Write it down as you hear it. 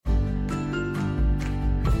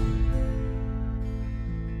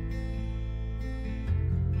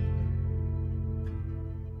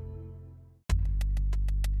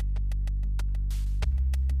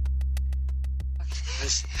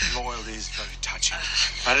Listen, loyalty is very touching,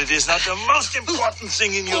 but it is not the most important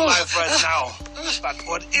thing in your life right now. But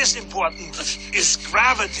what is important is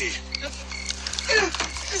gravity.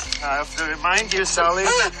 I have to remind you, Sally,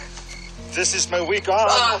 this is my weak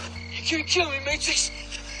arm. You can't kill me, Matrix.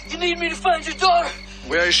 You need me to find your daughter.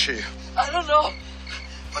 Where is she? I don't know.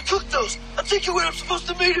 I took those. I'll take you where I'm supposed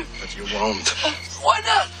to meet her. But you won't. Why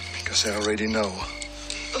not? Because I already know.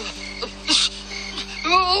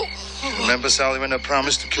 Oh. Remember, Sally, when I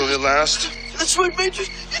promised to kill you last? That's right, Matrix.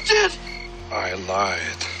 You did. I lied.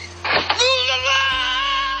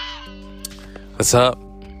 What's up?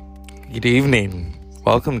 Good evening.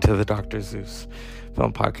 Welcome to the Dr. Zeus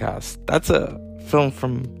Film Podcast. That's a film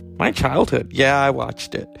from my childhood. Yeah, I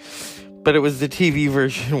watched it. But it was the TV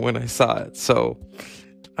version when I saw it. So,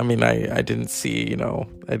 I mean, I didn't see,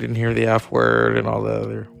 I didn't hear the F word and all the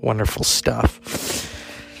other wonderful stuff.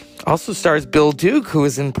 Also stars Bill Duke, who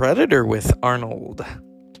is in Predator with Arnold.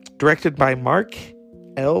 Directed by Mark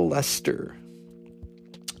L. Lester.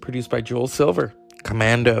 Produced by Joel Silver.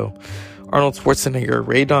 Commando. Arnold Schwarzenegger.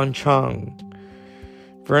 Ray Don Chong.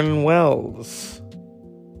 Vernon Wells.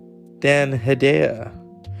 Dan Hedaya.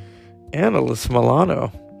 And Alyssa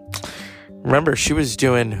Milano. Remember, she was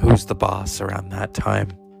doing Who's the Boss around that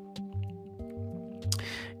time.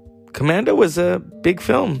 Commando was a big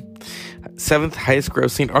film. 7th highest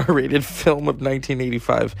grossing R-rated film of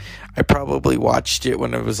 1985. I probably watched it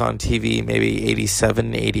when it was on TV, maybe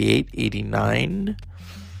 87, 88, 89.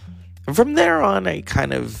 And from there on, I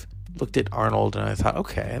kind of looked at Arnold and I thought,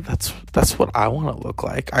 okay, that's what I want to look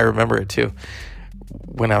like. I remember it too.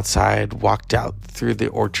 Went outside, walked out through the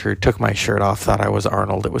orchard, took my shirt off, thought I was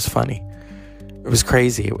Arnold. It was funny. It was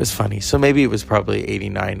crazy. It was funny. So maybe it was probably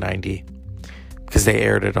 89, 90 because they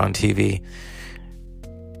aired it on TV.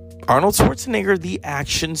 Arnold Schwarzenegger, the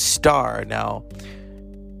action star. Now,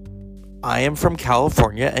 I am from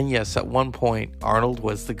California, and yes, at one point, Arnold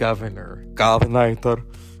was the governor. Governor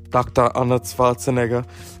Dr. Arnold Schwarzenegger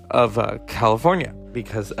of California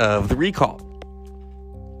because of the recall.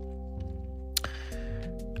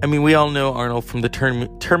 I mean, we all know Arnold from the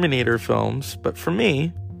Terminator films, but for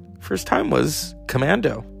me, first time was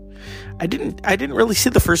Commando. I didn't really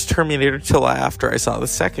see the first Terminator till after I saw the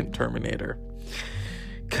second Terminator.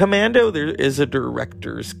 Commando, there is a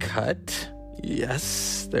director's cut.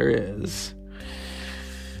 Yes, there is.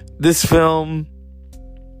 This film,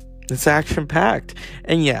 it's action-packed.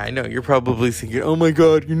 And yeah, I know, you're probably thinking, oh my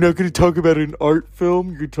god, you're not going to talk about an art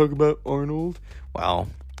film? You're going to talk about Arnold? Well,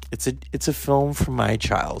 it's a film from my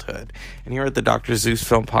childhood. And here at the Dr. Zeus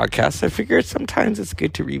Film Podcast, I figure sometimes it's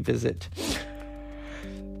good to revisit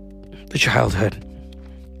the childhood.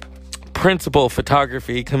 Principal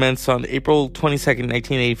photography commenced on April 22nd,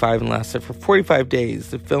 1985 and lasted for 45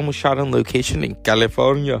 days. The film was shot on location in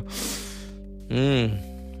California.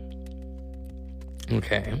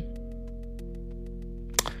 Okay.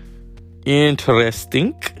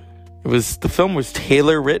 Interesting. The film was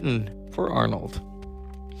tailor written for Arnold.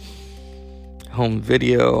 Home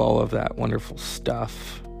video, all of that wonderful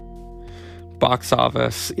stuff. Box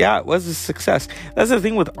office. Yeah, it was a success. That's the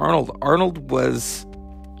thing with Arnold. Arnold was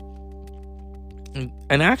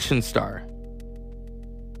an action star.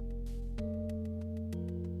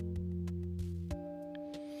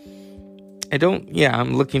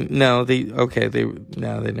 I'm looking. No, they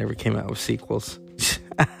never came out with sequels.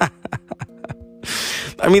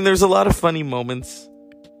 I mean, there's a lot of funny moments.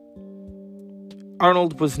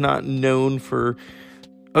 Arnold was not known for,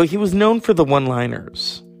 he was known for the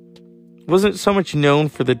one-liners. Wasn't so much known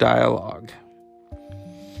for the dialogue.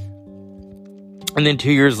 And then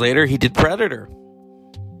 2 years later, he did Predator.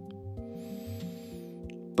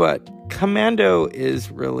 But Commando is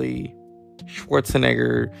really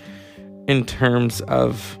Schwarzenegger in terms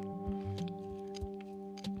of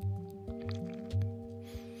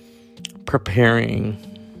preparing.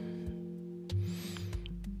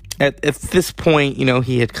 At this point,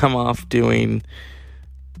 he had come off doing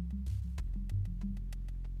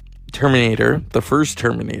Terminator, the first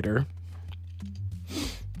Terminator.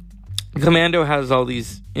 Commando has all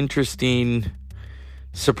these interesting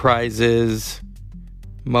surprises,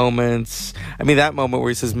 moments. I mean, that moment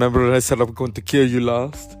where he says, remember when I said I'm going to kill you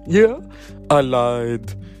last? Yeah, I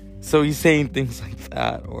lied. So he's saying things like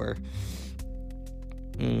that, or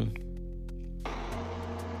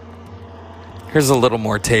Here's a little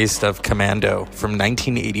more taste of Commando from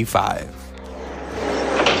 1985.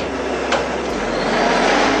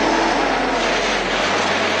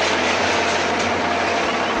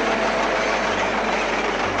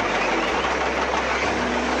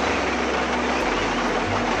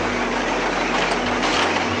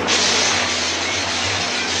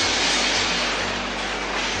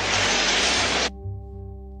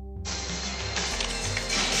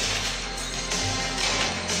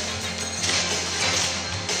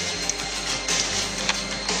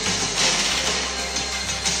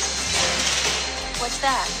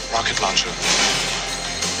 Rocket launcher.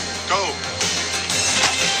 Go!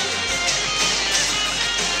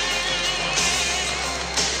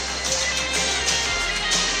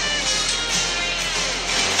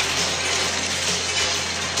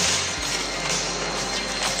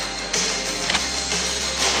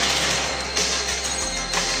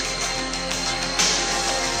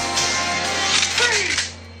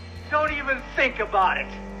 Please! Don't even think about it.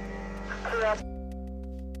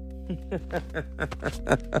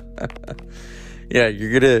 Yeah,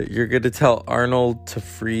 you're gonna tell Arnold to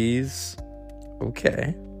freeze.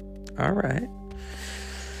 Okay. All right.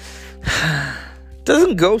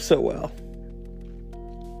 Doesn't go so well.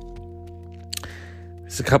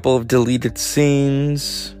 There's a couple of deleted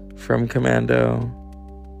scenes from Commando.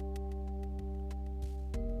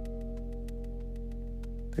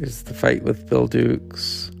 There's the fight with Bill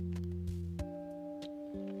Dukes.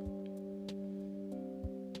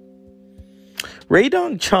 Rae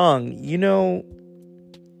Dawn Chong,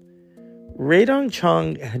 Rae Dawn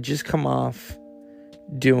Chong had just come off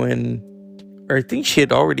doing, or I think she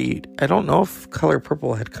had already, I don't know if Color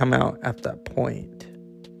Purple had come out at that point.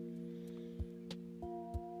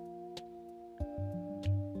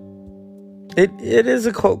 It is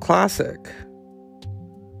a cult classic.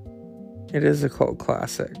 It is a cult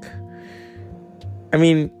classic. I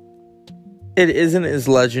mean, it isn't as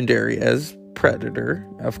legendary as Predator,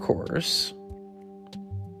 of course.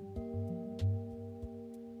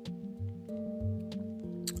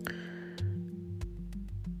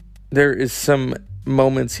 There is some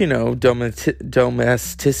moments,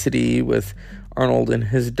 domesticity with Arnold and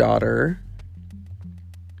his daughter.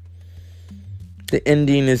 The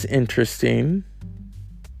ending is interesting.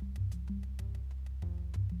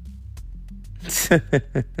 And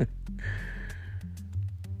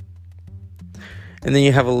then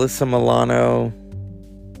you have Alyssa Milano.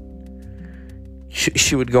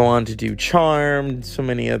 She would go on to do Charmed, so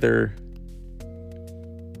many other.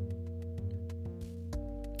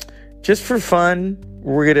 Just for fun,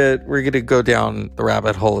 we're gonna go down the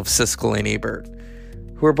rabbit hole of Siskel and Ebert,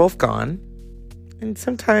 who are both gone, and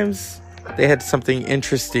sometimes they had something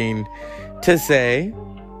interesting to say,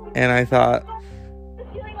 and I thought,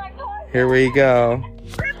 here we go.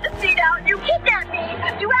 Rip the seat out, you kidnapped me,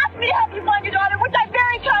 you asked me to help you find your daughter, which I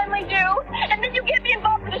very kindly do, and then you get me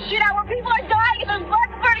involved in the shit out where people are dying and there's blood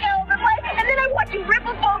spurting all over the place, and then I watch you rip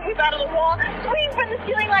a phone booth out of the wall, swing from the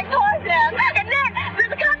ceiling like Tarzan, and then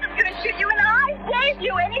there's a cop that's gonna shoot you in the eye, save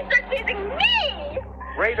you, and he starts chasing me!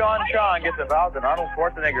 Rae Dawn Chong gets involved in Arnold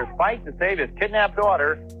Schwarzenegger's fight to save his kidnapped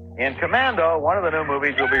daughter in Commando, one of the new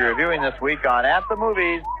movies we'll be reviewing this week on At the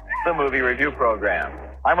Movies, the movie review program.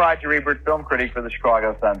 I'm Roger Ebert, film critic for the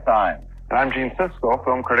Chicago Sun-Times. And I'm Gene Siskel,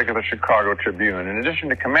 film critic of the Chicago Tribune. In addition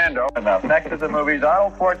to Commando... And now, next to the movies,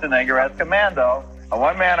 Arnold Schwarzenegger as Commando, a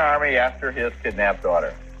one-man army after his kidnapped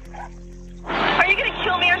daughter. Are you gonna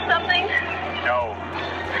kill me or something? No.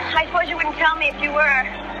 I suppose you wouldn't tell me if you were.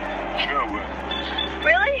 Sure will.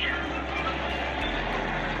 Really?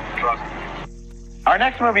 Trust me. Our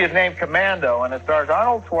next movie is named Commando, and it stars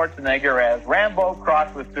Arnold Schwarzenegger as Rambo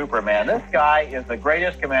crossed with Superman. This guy is the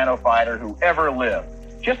greatest commando fighter who ever lived.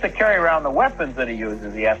 Just to carry around the weapons that he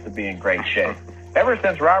uses, he has to be in great shape. Ever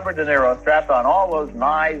since Robert De Niro strapped on all those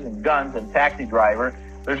knives and guns in Taxi Driver,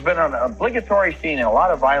 there's been an obligatory scene in a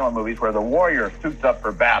lot of violent movies where the warrior suits up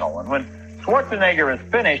for battle. And when Schwarzenegger is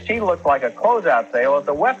finished, he looks like a closeout sale at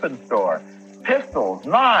the weapons store. Pistols,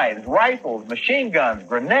 knives, rifles, machine guns,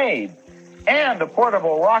 grenades, and a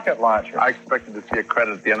portable rocket launcher. I expected to see a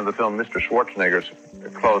credit at the end of the film, Mr. Schwarzenegger's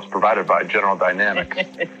clothes provided by General Dynamics.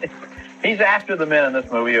 He's after the men in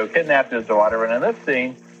this movie who kidnapped his daughter, and in this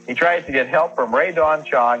scene, he tries to get help from Rae Dawn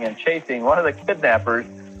Chong in chasing one of the kidnappers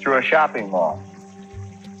through a shopping mall.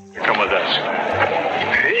 Come with us.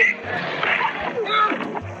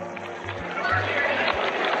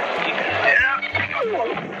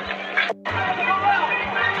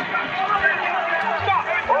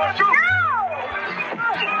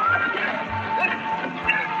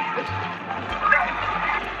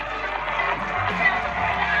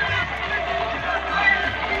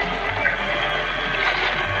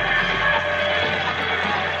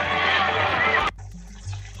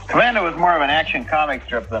 Commando was more of an action comic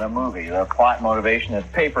strip than a movie. The plot motivation is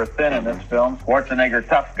paper thin in this film. Schwarzenegger,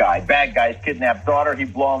 tough guy. Bad guys kidnap daughter, he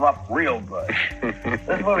blow him up real good.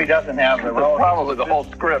 This movie doesn't have the role. Probably the whole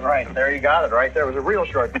script. Right, there you got it right there. It was a real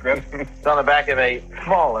short script. It's on the back of a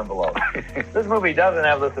small envelope. This movie doesn't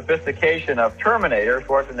have the sophistication of Terminator,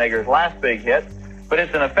 Schwarzenegger's last big hit, but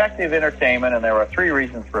it's an effective entertainment, and there are three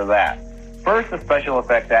reasons for that. First, the special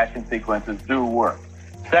effects action sequences do work.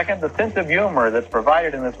 Second, the sense of humor that's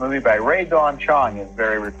provided in this movie by Rae Dawn Chong is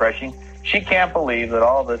very refreshing. She can't believe that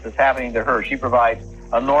all this is happening to her. She provides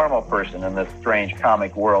a normal person in this strange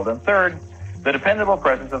comic world. And third, the dependable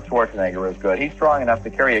presence of Schwarzenegger is good. He's strong enough to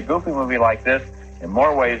carry a goofy movie like this in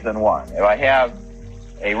more ways than one. If I have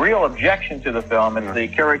a real objection to the film, it's the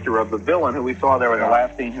character of the villain who we saw there in the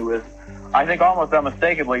last scene, who is, I think, almost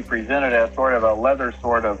unmistakably presented as sort of a leather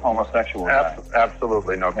sort of homosexual guy.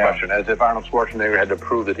 Absolutely, no question. As if Arnold Schwarzenegger had to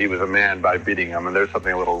prove that he was a man by beating him, and there's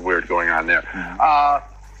something a little weird going on there.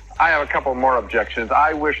 I have a couple more objections.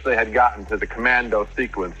 I wish they had gotten to the commando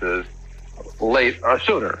sequences late or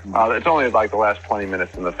sooner. It's only like the last 20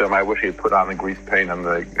 minutes in the film. I wish he had put on the grease paint and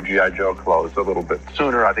the G.I. Joe clothes a little bit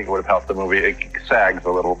sooner. I think it would have helped the movie. It sags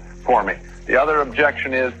a little for me. The other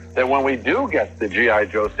objection is that when we do get the G.I.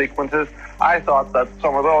 Joe sequences, I thought that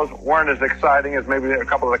some of those weren't as exciting as maybe a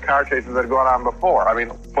couple of the car chases that had gone on before. I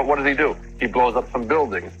mean, but what does he do? He blows up some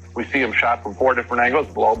buildings. We see him shot from 4 different angles.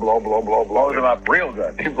 Blow. Blows them up real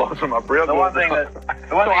good. He blows them up real good.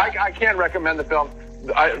 I can't recommend the film.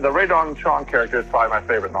 The Rae Dawn Chong character is probably my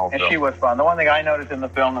favorite in the whole film. And she was fun. The one thing I noticed in the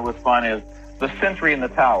film that was fun is the sentry in the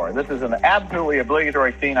tower. This is an absolutely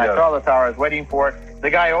obligatory scene. I saw the tower. I was waiting for it. The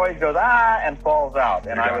guy always goes, and falls out.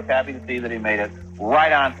 And I was happy to see that he made it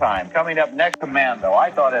right on time. Coming up next, Commando. I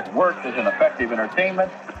thought it worked as an effective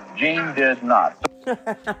entertainment. Gene did not.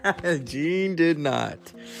 Gene did not.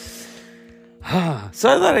 So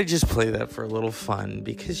I thought I'd just play that for a little fun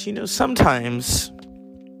because, you know, sometimes,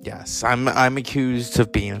 yes, I'm accused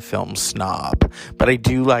of being a film snob, but I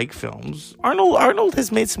do like films. Arnold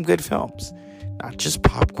has made some good films, not just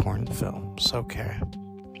popcorn films. Okay.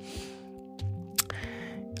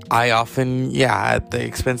 I often, at the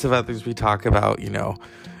expense of others, we talk about, you know,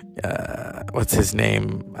 what's his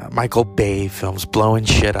name? Michael Bay films blowing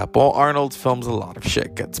shit up. Well, Arnold's films, a lot of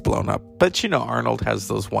shit gets blown up. But, you know, Arnold has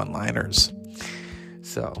those one-liners.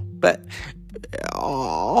 So, but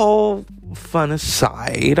all fun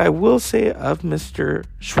aside, I will say of Mr.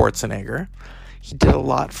 Schwarzenegger, he did a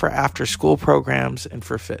lot for after-school programs and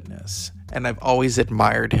for fitness. And I've always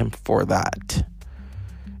admired him for that.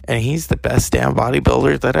 And he's the best damn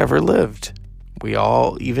bodybuilder that ever lived. We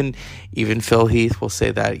all, even Phil Heath will say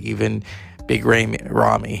that. Even Big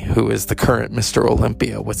Ramy, who is the current Mr.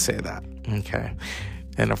 Olympia, would say that. Okay.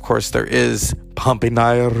 And of course, there is Pumping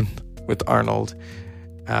Iron with Arnold,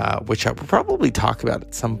 which I will probably talk about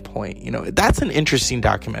at some point. You know, that's an interesting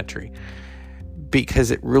documentary because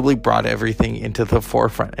it really brought everything into the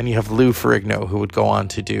forefront. And you have Lou Ferrigno, who would go on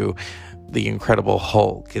to do The Incredible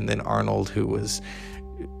Hulk, and then Arnold, who was,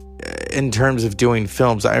 in terms of doing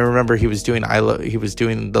films, I remember he was doing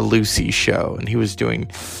the Lucy show, and he was doing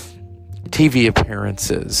TV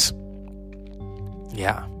appearances.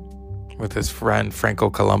 Yeah, with his friend Franco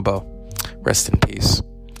Columbo, rest in peace.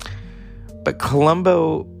 But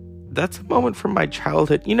Columbo, that's a moment from my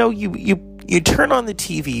childhood. You know, you turn on the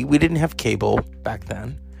TV. We didn't have cable back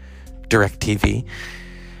then, DirecTV,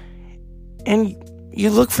 and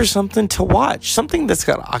you look for something to watch, something that's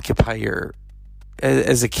got to occupy your,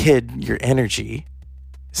 as a kid, your energy,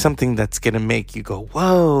 something that's going to make you go,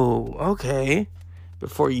 whoa, okay,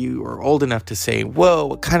 before you are old enough to say, whoa,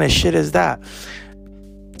 what kind of shit is that?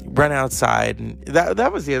 Run outside. And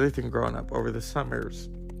that was the other thing growing up over the summers.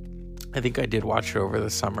 I think I did watch it over the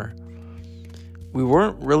summer. We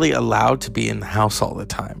weren't really allowed to be in the house all the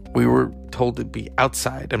time. We were told to be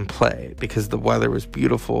outside and play because the weather was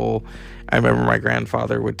beautiful. I remember my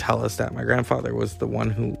grandfather would tell us that. My grandfather was the one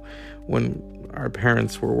who, when our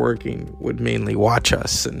parents were working, would mainly watch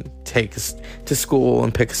us and take us to school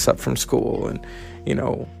and pick us up from school. And, you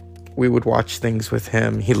know, we would watch things with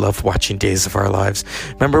him. He loved watching Days of Our Lives.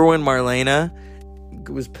 Remember when Marlena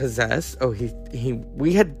was possessed? Oh,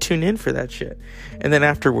 we had to tune in for that shit. And then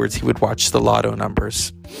afterwards, he would watch the lotto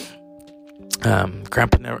numbers.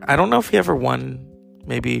 Grandpa never, I don't know if he ever won,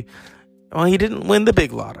 maybe, well, he didn't win the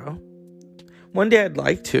big lotto. One day I'd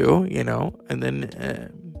like to, you know, and then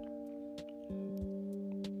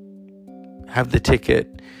have the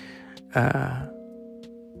ticket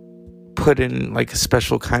put in like a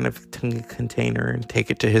special kind of container and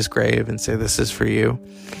take it to his grave and say, this is for you.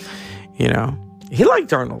 You know, he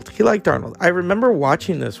liked Arnold. I remember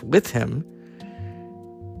watching this with him.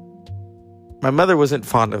 My mother wasn't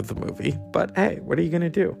fond of the movie, but hey, what are you going to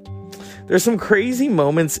do? There's some crazy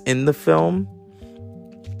moments in the film.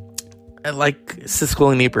 Like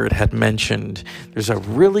Siskel and Ebert had mentioned,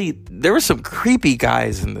 there were some creepy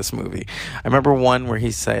guys in this movie. I remember one where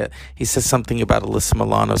he says something about Alyssa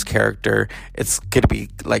Milano's character. It's going to be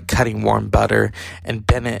like cutting warm butter. And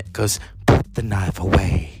Bennett goes, put the knife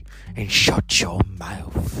away and shut your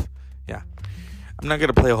mouth. Yeah. I'm not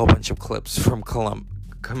going to play a whole bunch of clips from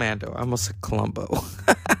Commando. I almost said Columbo.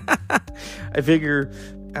 I figure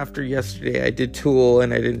after yesterday I did Tool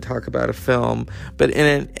and I didn't talk about a film, but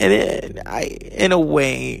in a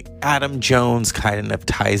way Adam Jones kind of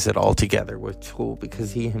ties it all together with Tool,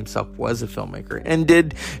 because he himself was a filmmaker and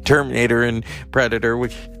did Terminator and Predator,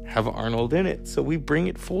 which have Arnold in it. So we bring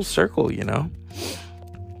it full circle,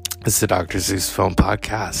 It's the Dr. Zeus Film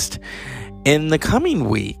Podcast. In the coming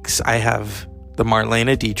weeks, I have the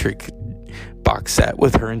Marlene Dietrich box set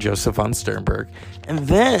with her and Joseph von Sternberg. And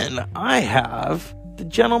then I have the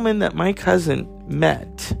gentleman that my cousin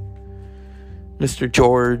met, Mr.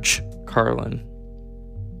 George Carlin,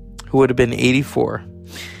 who would have been 84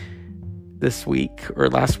 this week or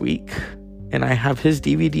last week. And I have his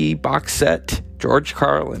DVD box set, George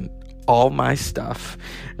Carlin, all my stuff.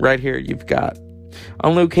 Right here, you've got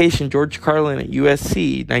On Location, George Carlin at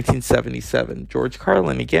USC, 1977. George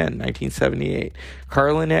Carlin again, 1978.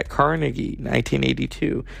 Carlin at Carnegie,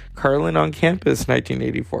 1982. Carlin on Campus,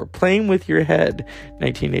 1984. Playing with Your Head,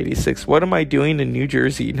 1986. What Am I Doing in New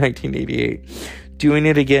Jersey, 1988. Doing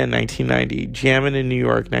It Again, 1990. Jammin' in New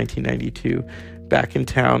York, 1992. Back in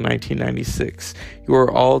Town, 1996.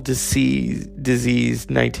 You're All Diseased,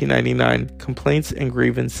 1999. Complaints and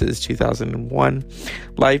Grievances, 2001.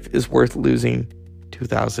 Life is Worth Losing,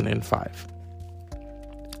 2005.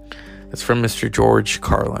 That's from Mr. George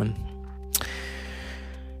Carlin.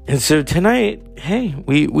 And so tonight, hey,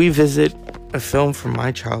 we visit a film from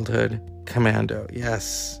my childhood, Commando.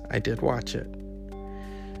 Yes, I did watch it.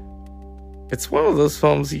 It's one of those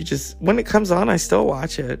films you just, when it comes on, I still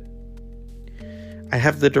watch it. I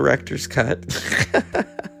have the director's cut.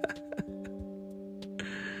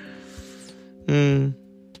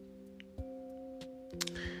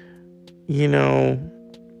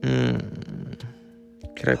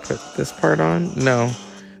 Could I put this part on? No,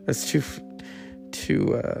 that's too,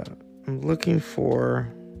 I'm looking for,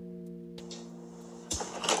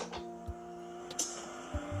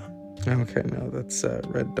 okay, no, that's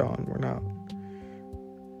Red Dawn. We're not.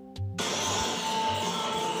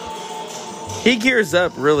 He gears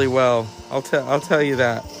up really well. I'll tell you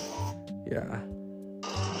that. Yeah.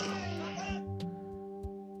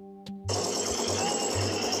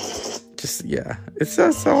 Just, yeah. It's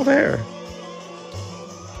all there.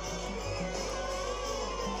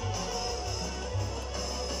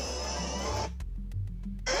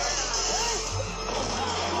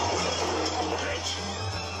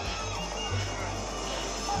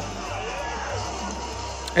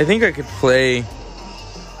 I think I could play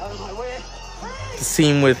the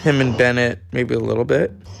scene with him and Bennett maybe a little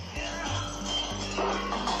bit.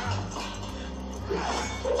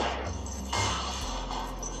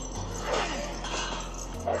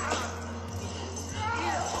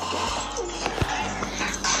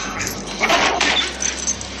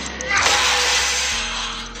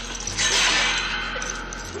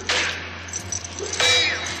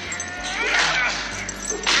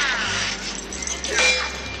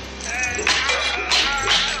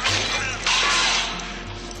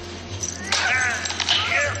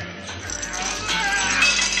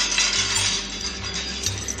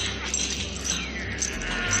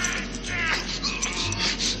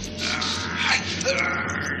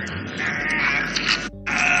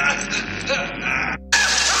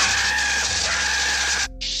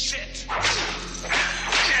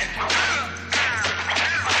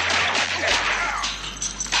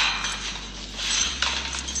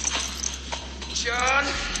 John,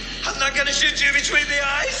 I'm not gonna shoot you between the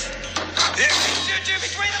eyes. I'm gonna shoot you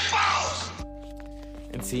between the balls.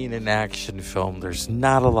 And seeing an action film, there's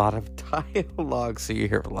not a lot of dialogue, so you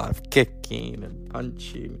hear a lot of kicking and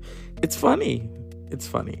punching. It's funny. It's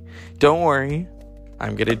funny. Don't worry.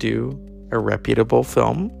 I'm gonna do a reputable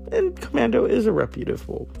film, and Commando is a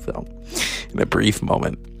reputable film. In a brief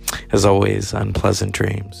moment. As always, unpleasant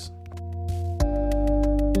dreams.